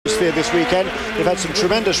atmosphere this weekend. They've had some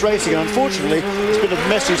tremendous racing, and unfortunately, it's been a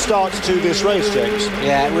messy start to this race, James.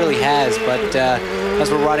 Yeah, it really has, but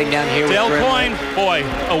as we're riding down here... Dale Coyne, boy,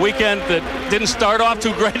 a weekend that didn't start off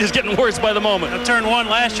too great is getting worse by the moment. Turn 1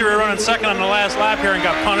 last year, we were running second on the last lap here and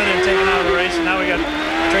got punted and taken out of the race, and now we got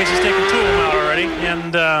Tracy's taking 2 of them out already,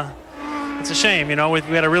 and it's a shame. You know, we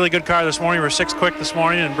had a really good car this morning. We were 6th quick this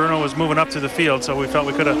morning, and Bruno was moving up through the field, so we felt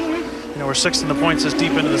we could have, you know, we're 6th in the points this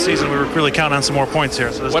deep into the season. We were really counting on some more points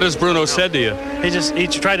here. So what has Bruno said to you? He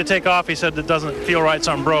tried to take off. He said it doesn't feel right,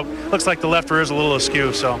 something broke. Looks like the left rear is a little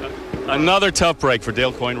askew, so. Another tough break for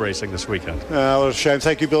Dale Coyne Racing this weekend. What a shame.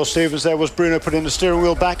 Thank you, Bill Stevens. There was Bruno putting the steering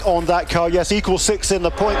wheel back on that car. Yes, equal 6 in the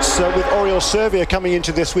points with Oriol Servia coming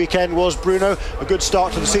into this weekend was Bruno. A good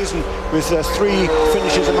start to the season with 3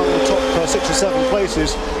 finishes among the top 6 or 7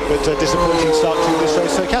 places, but a disappointing start to this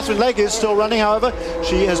race. So Catherine Legg is still running, however.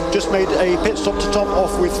 She has just made a pit stop to top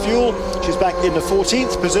off with fuel. She's back in the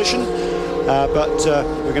 14th position. But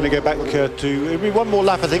we're going to go back to one more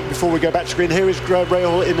lap, I think, before we go back to green. Here is Graham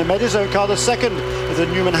Rahal in the Medizone car, the second of the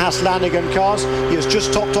Newman Haas Lanigan cars. He has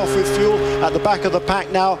just topped off with fuel at the back of the pack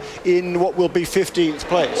now in what will be 15th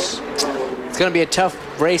place. It's going to be a tough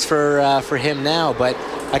race for him now, but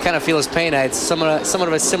I kind of feel his pain. I had somewhat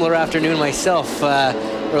of a similar afternoon myself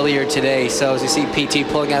earlier today. So as you see PT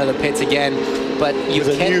pulling out of the pits again. But you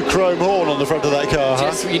There's a new chrome horn on the front of that car,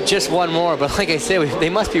 just one more, but like I said, they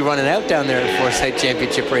must be running out down there at Forsyth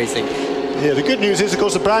Championship Racing. Yeah, the good news is, of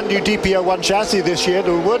course, a brand new DP01 chassis this year.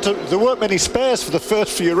 There weren't many spares for the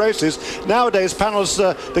first few races. Nowadays, panels,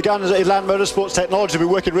 the guys at Land Motorsports Technology have been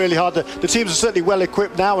working really hard. The teams are certainly well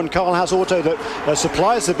equipped now, and Carl Haas Auto that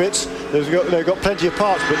supplies the bits. They've got plenty of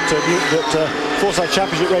parts, but Forsyth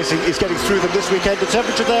Championship Racing is getting through them this weekend. The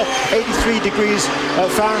temperature there, 83 degrees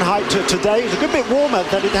Fahrenheit today. It's a good bit warmer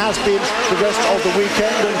than it has been the rest of the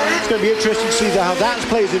weekend, and it's going to be interesting to see how that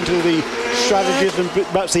plays into the strategies and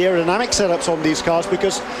perhaps the aerodynamic setups on these cars,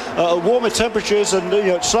 because warmer temperatures and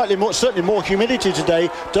certainly more humidity today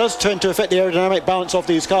does tend to affect the aerodynamic balance of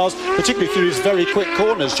these cars, particularly through these very quick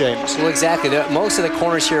corners, James. Well, exactly. Most of the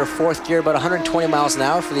corners here are 4th gear, about 120 miles an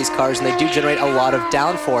hour for these cars, and they do generate a lot of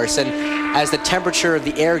downforce. And as the temperature of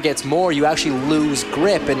the air gets more, you actually lose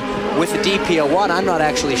grip. And with the DP01, I'm not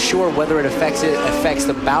actually sure whether it affects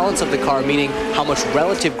the balance of the car, meaning how much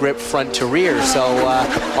relative grip front to rear. So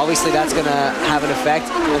obviously that's going to have an effect.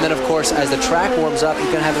 And then, of course, as the track warms up, you're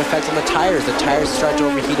going to have an effect on the tires. The tires start to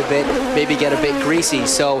overheat a bit, maybe get a bit greasy.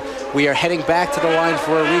 So we are heading back to the line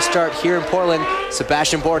for a restart here in Portland.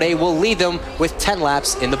 Sebastian Bourdais will lead them with 10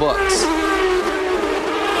 laps in the books.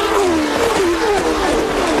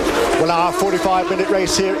 Well, our 45-minute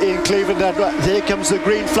race here in Cleveland, and here comes the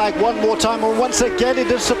green flag one more time, and once again it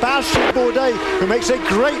is Sebastian Bourdais who makes a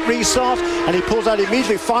great restart, and he pulls out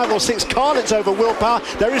immediately 5 or 6 car lengths over Willpower.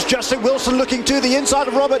 There is Justin Wilson looking to the inside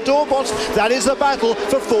of Robert Dornbos. That is the battle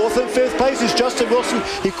for 4th and 5th places. Justin Wilson,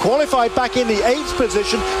 he qualified back in the 8th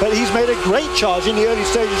position, but he's made a great charge in the early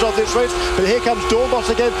stages of this race. But here comes Dornbos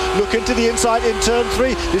again, looking to the inside in turn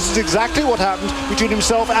 3. This is exactly what happened between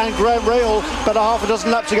himself and Graham Rahal, but a half a dozen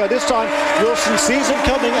laps to go. This time Wilson sees him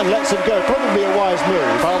coming and lets him go. Probably a wise move.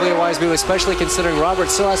 Probably a wise move, especially considering Robert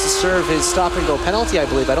still has to serve his stop-and-go penalty, I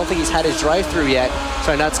believe. I don't think he's had his drive-through yet.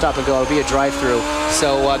 Sorry, not stop-and-go. It'll be a drive-through.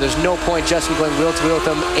 So there's no point Justin going wheel-to-wheel with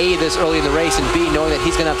him, A, this early in the race, and B, knowing that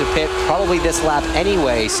he's going to have to pit probably this lap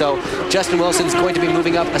anyway. So Justin Wilson's going to be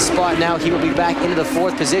moving up a spot now. He will be back into the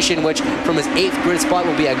 4th position, which from his 8th grid spot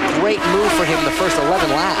will be a great move for him in the first 11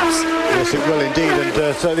 laps. Yes, it will indeed,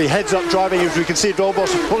 and certainly heads-up driving, as we can see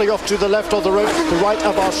Dornbos pulling off to the left of the road, the right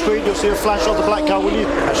of our screen. You'll see a flash of the black car, will you?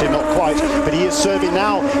 Actually, not quite, but he is serving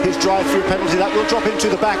now his drive-through penalty. That will drop into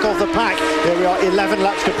the back of the pack. There we are, 11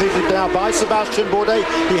 laps completed now by Sebastian Bourdais.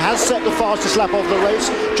 He has set the fastest lap of the race,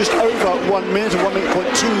 just over 1 minute, 1 minute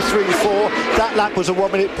point 234. That lap was a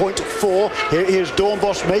 1 minute point 4. Here's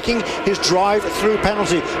Dornbos making his drive-through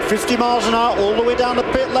penalty. 50 miles an hour all the way down the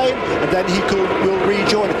pit lane, and then he will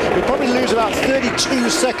rejoin. He'll probably lose about 32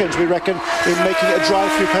 seconds, we reckon, in making a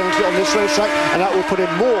drive-through penalty on this racetrack, and that will put him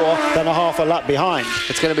more than a half a lap behind.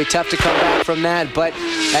 It's going to be tough to come back from that, but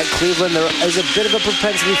at Cleveland there is a bit of a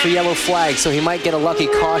propensity for yellow flags, so he might get a lucky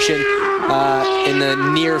caution in the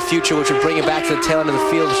near future, which would bring him back to the tail end of the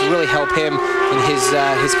field, which would really help him in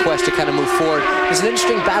his quest to kind of move forward. There's an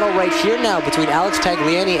interesting battle right here now between Alex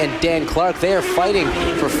Tagliani and Dan Clark. They are fighting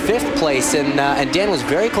for 5th place, and Dan was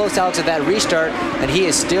very close to Alex at that restart, and he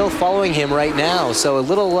is still following him him right now. So a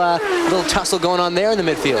little tussle going on there in the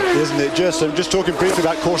midfield. Isn't it just? I'm just talking briefly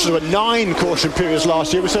about cautions. There were 9 caution periods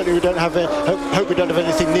last year. We certainly don't have hope we don't have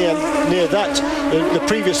anything near that. In the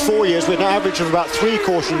previous 4 years, we're an average of about 3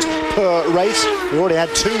 cautions per race. We already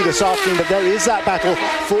had 2 this afternoon, but there is that battle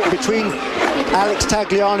fought between Alex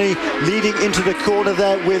Tagliani leading into the corner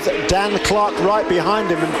there with Dan Clark right behind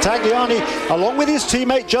him. And Tagliani, along with his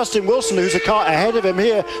teammate Justin Wilson, who's a car ahead of him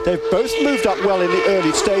here, they've both moved up well in the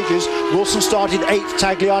early stages. Wilson started 8th,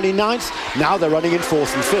 Tagliani 9th. Now they're running in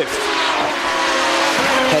 4th and 5th.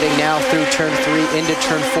 Heading now through turn 3 into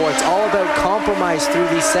turn 4. It's all about compromise through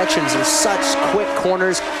these sections. There's such quick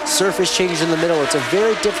corners, surface changes in the middle. It's a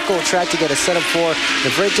very difficult track to get a setup for,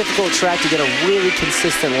 a very difficult track to get a really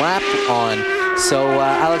consistent lap on. So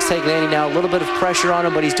Alex Tagliani now, a little bit of pressure on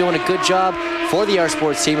him, but he's doing a good job for the R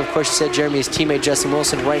Sports team. Of course, you said Jeremy, his teammate Justin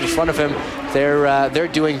Wilson right in front of him. They're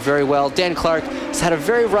doing very well. Dan Clark has had a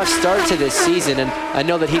very rough start to this season, and I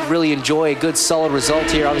know that he'd really enjoy a good, solid result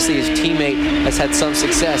here. Obviously, his teammate has had some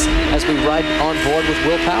success as we ride on board with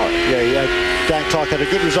Will Power. Yeah. Dan Clark had a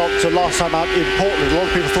good result last time out in Portland. A lot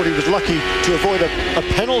of people thought he was lucky to avoid a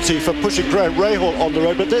penalty for pushing Graham Rahal on the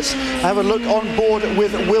road. But let's have a look on board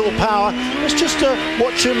with Will Power. Let's just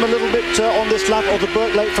watch him a little bit on this lap of the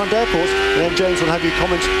Burke Lakefront Airport. And then James will have you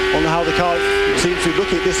comment on how the car seems to be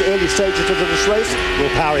looking at this early stages of this race.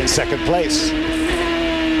 Will Power in 2nd place.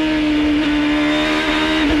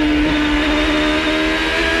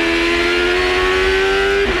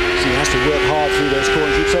 Work hard through those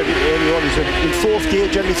corners. You said earlier on, he's in 4th gear,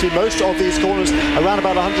 generally through most of these corners, around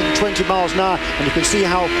about 120 miles an hour, and you can see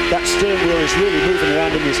how that steering wheel is really moving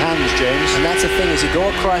around in his hands, James. And that's the thing, as you go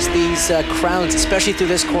across these crowns, especially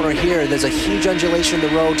through this corner here, there's a huge undulation in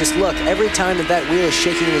the road. Just look, every time that wheel is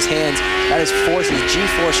shaking in his hands, that is force, his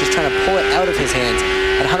G-force is trying to pull it out of his hands.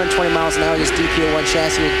 At 120 miles an hour, this DP01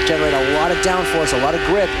 chassis will generate a lot of downforce, a lot of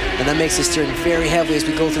grip, and that makes the steering very heavy as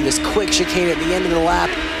we go through this quick chicane at the end of the lap,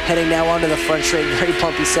 heading now onto the front straight. Very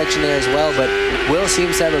bumpy section there as well, but Will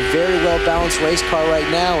seems to have a very well-balanced race car right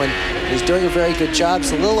now, and he's doing a very good job.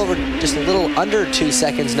 It's just a little under 2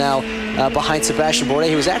 seconds now behind Sebastian Bourdais.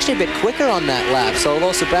 He was actually a bit quicker on that lap, so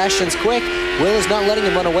although Sebastian's quick, Will is not letting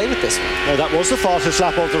him run away with this one. No, that was the fastest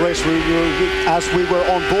lap of the race as we were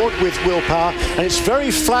on board with Will Power, and it's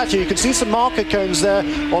very flat here. You can see some marker cones there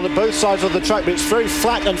on both sides of the track, but it's very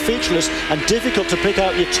flat and featureless and difficult to pick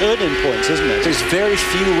out your turn-in points, isn't it? There's very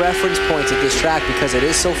few reference points at this track because it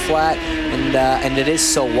is so flat and it is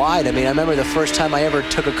so wide. I mean, I remember the first time I ever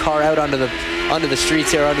took a car out onto the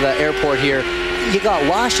streets here, onto the airport here, you got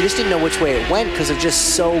lost. You just didn't know which way it went because of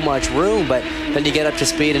just so much room. But then you get up to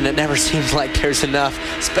speed and it never seems like there's enough,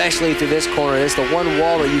 especially through this corner. There's the one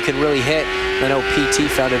wall that you can really hit. I know PT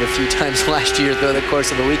found it a few times last year throughout the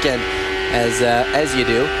course of the weekend, as you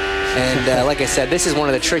do. And like I said, this is one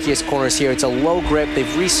of the trickiest corners here. It's a low grip. They've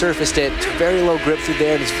resurfaced it. It's very low grip through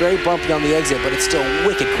there, and it's very bumpy on the exit, but it's still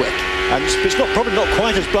wicked quick. And it's probably not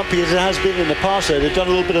quite as bumpy as it has been in the past. Though. They've done a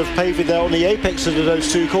little bit of paving there on the apex of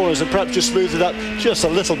those 2 corners and perhaps just smoothed it up just a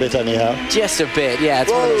little bit anyhow. Just a bit, yeah.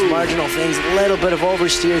 It's one of those marginal things. A little bit of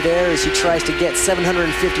oversteer there as he tries to get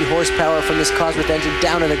 750 horsepower from this Cosworth engine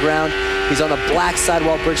down to the ground. He's on the black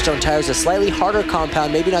sidewall Bridgestone tires, a slightly harder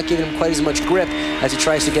compound, maybe not giving him quite as much grip as he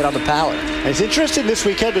tries to get on the power. And it's interesting this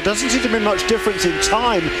weekend, there doesn't seem to be much difference in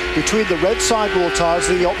time between the red sidewall tires,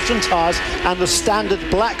 the option tires, and the standard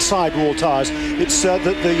black sidewall tires. It's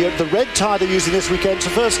the red tyre they're using this weekend. It's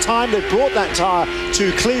the first time they've brought that tyre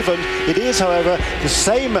to Cleveland. It is, however, the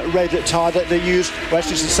same red tyre that they used, well,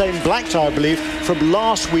 actually it's the same black tyre, I believe, from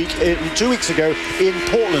last week, 2 weeks ago in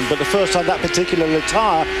Portland. But the first time that particular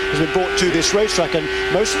tyre has been brought to this racetrack, and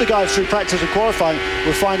most of the guys through practice and qualifying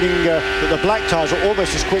were finding that the black tyres are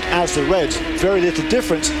almost as quick as the reds. Very little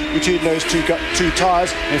difference between those two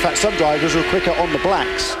tyres. In fact, some drivers were quicker on the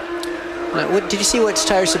blacks. Did you see which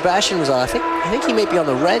tire Sebastian was on? I think he may be on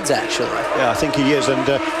the reds, actually. Yeah, I think he is, and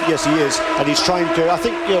yes, he is. And he's trying to, I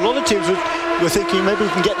think, a lot of teams were thinking maybe we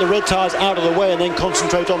can get the red tyres out of the way and then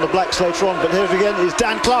concentrate on the blacks later on. But here again is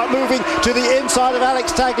Dan Clark moving to the inside of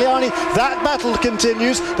Alex Tagliani. That battle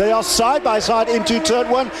continues. They are side by side into turn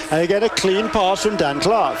 1, and again a clean pass from Dan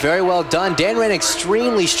Clark. Very well done. Dan ran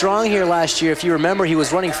extremely strong here last year. If you remember, he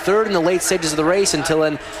was running 3rd in the late stages of the race until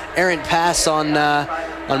an errant pass on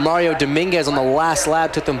Mario Dominguez on the last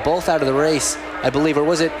lap took them both out of the race, I believe. Or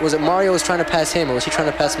was it Mario was trying to pass him, or was he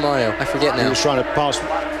trying to pass Mario? I forget now. He was trying to pass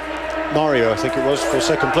Mario, I think it was, for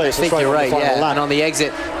 2nd place. I think you're right, yeah. And on the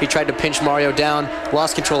exit, he tried to pinch Mario down,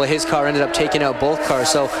 lost control of his car, ended up taking out both cars.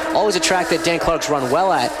 So always a track that Dan Clark's run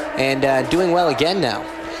well at, and doing well again now.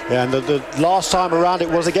 And the last time around it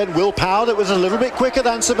was again Will Power that was a little bit quicker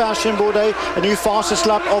than Sebastian Bourdais, a new fastest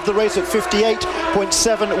lap of the race at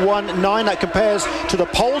 58.719. That compares to the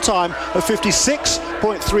pole time of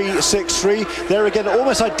 56.363. There again,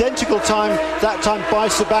 almost identical time that time by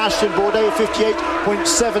Sebastian Bourdais at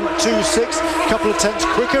 58.726. A couple of tenths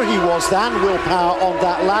quicker he was than Will Power on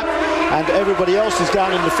that lap. And everybody else is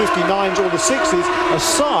down in the 59s or the 60s,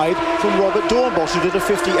 aside from Robert Dornbos, who did a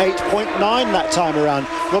 58.9 that time around.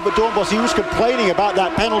 Robert Dornbos, he was complaining about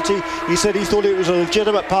that penalty. He said he thought it was a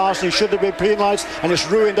legitimate pass and he should have been penalised, and it's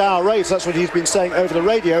ruined our race. That's what he's been saying over the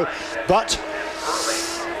radio. But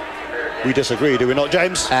we disagree, do we not,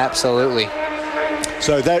 James? Absolutely.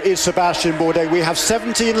 So there is Sebastian Bourdais. We have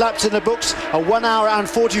 17 laps in the books, a 1 hour and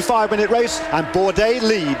 45-minute race, and Bourdais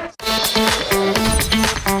leads.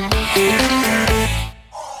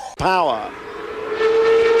 Power.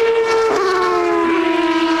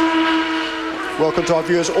 Welcome to our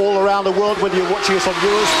viewers all around the world, whether you're watching us on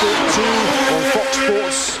Eurosport 2 or Fox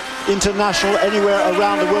Sports International, anywhere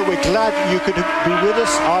around the world. We're glad you could be with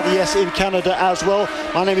us. RDS in Canada as well.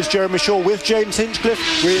 My name is Jeremy Shaw with James Hinchcliffe.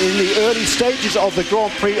 We're in the early stages of the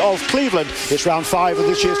Grand Prix of Cleveland. It's round 5 of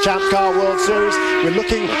this year's Champ Car World Series. We're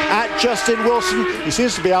looking at Justin Wilson. He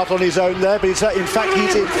seems to be out on his own there, but in fact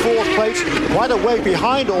he's in 4th place, quite a way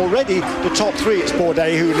behind already the top 3. It's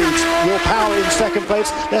Bourdais who leads. Will Power in 2nd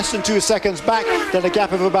place, less than 2 seconds back, then a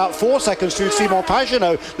gap of about 4 seconds to Simon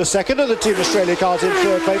Pagenaud, the second of the Team Australia cars, in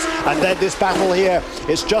 3rd place. And then this battle here,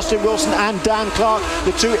 it's Justin Wilson and Dan Clark,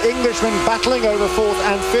 the 2 Englishmen battling over 4th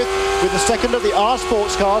and 5th, with the second of the R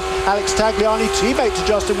Sports cars, Alex Tagliani, teammate to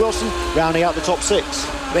Justin Wilson, rounding out the top 6.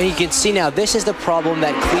 And you can see now, this is the problem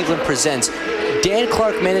that Cleveland presents. Dan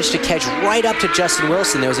Clark managed to catch right up to Justin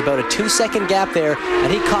Wilson. There was about a 2-second gap there,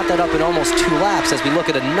 and he caught that up in almost 2 laps as we look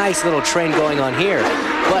at a nice little train going on here.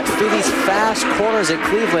 But through these fast corners at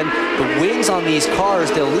Cleveland, the wings on these cars,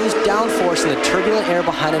 they'll lose downforce in the turbulent air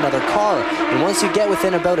behind another car. And once you get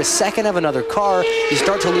within about a second of another car, you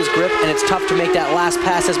start to lose grip, and it's tough to make that last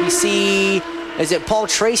pass, as we see. Is it Paul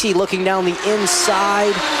Tracy looking down the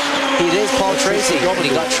inside? It is Paul Tracy, and he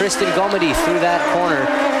got Tristan Gomedy through that corner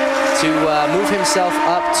to move himself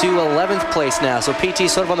up to 11th place now. So PT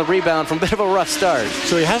sort of on the rebound from a bit of a rough start.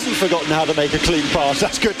 So he hasn't forgotten how to make a clean pass.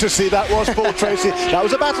 That's good to see. That was Paul Tracy. That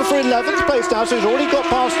was a battle for 11th place now, so he's already got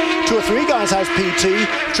past 2 or 3 guys, has PT.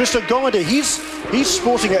 Tristan Gomedy, he's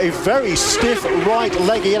sporting a very stiff right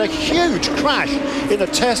leg. He had a huge crash in a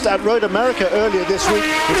test at Road America earlier this week.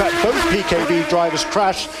 In fact, both PKV drivers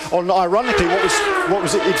crashed on, ironically, what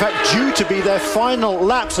was in fact due to be their final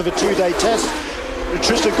laps of a 2-day test.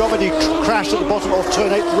 Tristan Gomedy crashed at the bottom of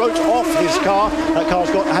turn 8, wrote off his car. That car's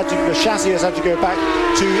the chassis has had to go back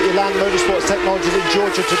to Elan Motorsports Technologies in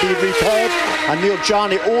Georgia to be repaired. And Neil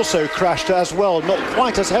Jarni also crashed as well, not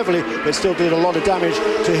quite as heavily, but still did a lot of damage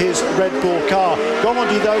to his Red Bull car.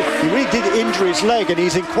 Gomedy, though, he really did injure his leg, and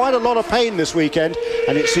he's in quite a lot of pain this weekend,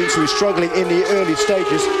 and it seems to be struggling in the early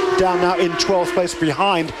stages, down now in 12th place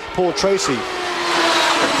behind Paul Tracy.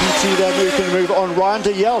 PT then we can move on. Ryan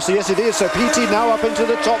Dalziel, so yes it is, so PT now up into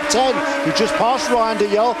the top 10. He just passed Ryan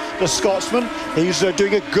Dalziel, the Scotsman. He's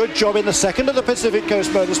doing a good job in the second of the Pacific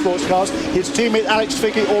Coast Motorsports cars. His teammate Alex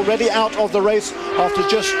Figge already out of the race after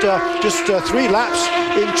just 3 laps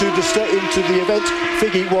into the event.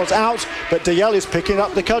 Figge was out, but Dalziel is picking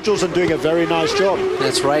up the cudgels and doing a very nice job.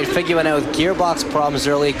 That's right. Figge went out with gearbox problems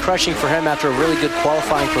early, crushing for him after a really good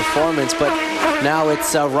qualifying performance, but now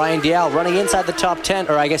it's Ryan Dalziel running inside the top 10,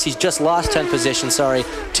 or I guess he's just lost 10th position, sorry,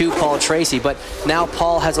 to Paul Tracy. But now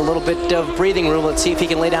Paul has a little bit of breathing room. Let's see if he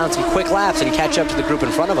can lay down some quick laps and catch up to the group in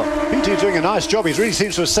front of him. PT doing a nice job. He really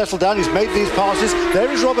seems to have settled down. He's made these passes. There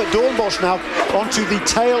is Robert Dornbos now onto the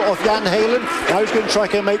tail of Jan Halen. Now he's going to try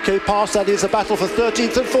to make a pass. That is a battle for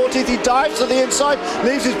 13th and 14th. He dives to the inside,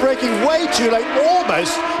 leaves his braking way too late,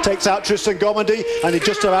 almost takes out Tristan Gomedy, and he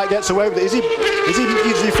just about gets away with it. Is he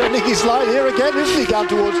defending his line here again, isn't he, down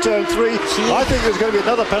towards turn 3? I think there's going to be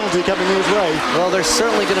another penalty coming his way. Well, they're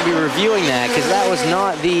certainly going to be reviewing that, because that was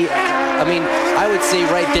not the, I mean, I would say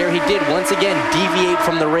right there he did once again deviate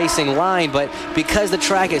from the racing line, but because the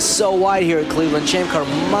track is so wide here at Cleveland, Champ Car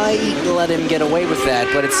might let him get away with that,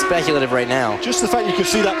 but it's speculative right now. Just the fact you can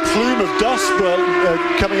see that plume of dust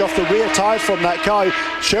coming off the rear tires from that car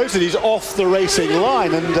shows that he's off the racing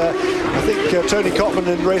line, and I think Tony Cotman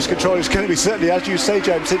in race control is going to be certainly, as you say,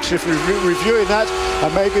 James Hinchcliffe, reviewing that,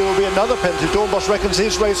 and maybe there will be another penalty. Dornbos reckons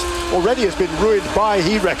his race already has been ruined by,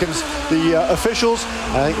 he reckons, the officials.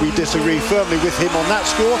 I think we disagree agree firmly with him on that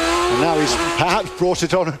score, and now he's perhaps brought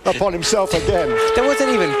it upon himself again. That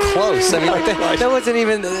wasn't even close. I mean, that wasn't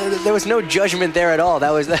even. There was no judgment there at all.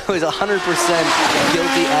 That was 100%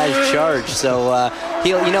 guilty as charged. So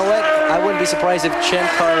he'll. You know what? I wouldn't be surprised if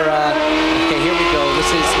Chenkar. Okay, here we go.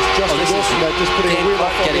 This is Justin Wilson just putting a wheel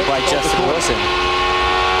up getting by Justin Wilson.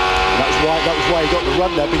 That was why he got the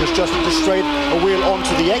run there, because Justin just strayed a wheel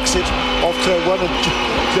onto the exit of turn 1, and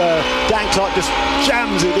Dan Clark just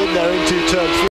jams it in there into turn 3.